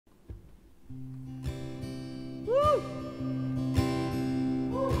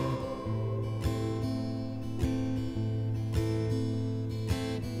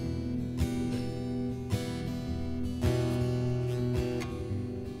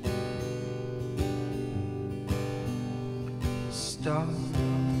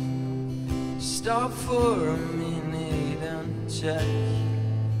Stop for a minute and check.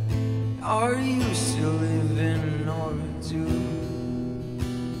 Are you still living, or do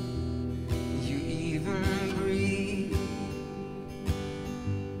you even breathe?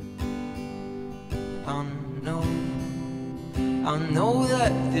 I know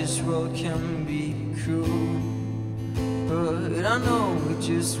that this world can be cruel, but I know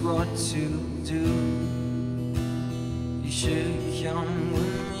just what to do. You should come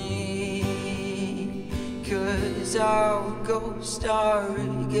with me, 'cause I'll go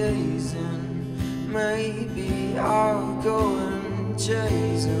stargazing. Maybe I'll go and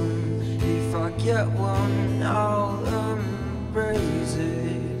chase them. If I get one, I'll embrace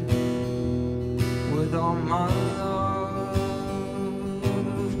it with all my love.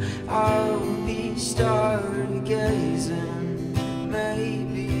 I'll be stargazing.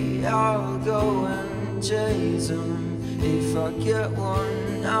 Maybe I'll go and chase them. If I get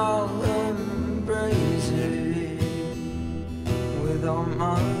one, I'll embrace it with all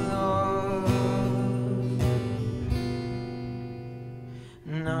my love.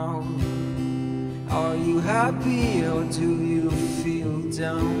 Now, are you happy or do you feel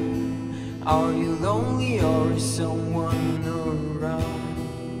down? Are you lonely or is someone around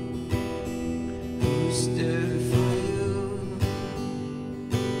who's there for you?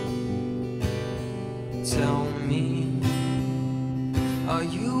 Tell me, are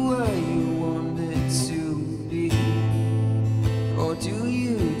you where you wanted to be? Or do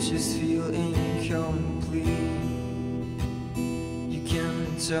you just feel incomplete? You can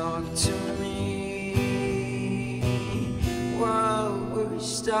talk to me while we're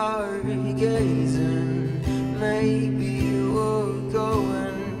stargazing. Maybe we'll go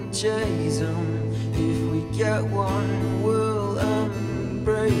and chase them. If we get one, we'll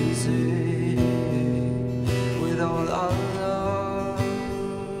embrace it with all our love.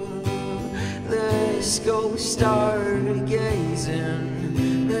 Let's go stargazing.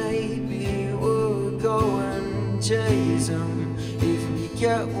 Maybe we'll go and chase them. If we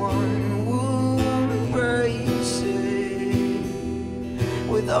get one, we'll embrace it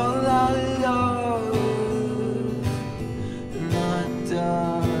with all our love. Da da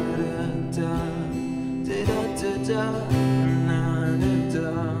da da da da da.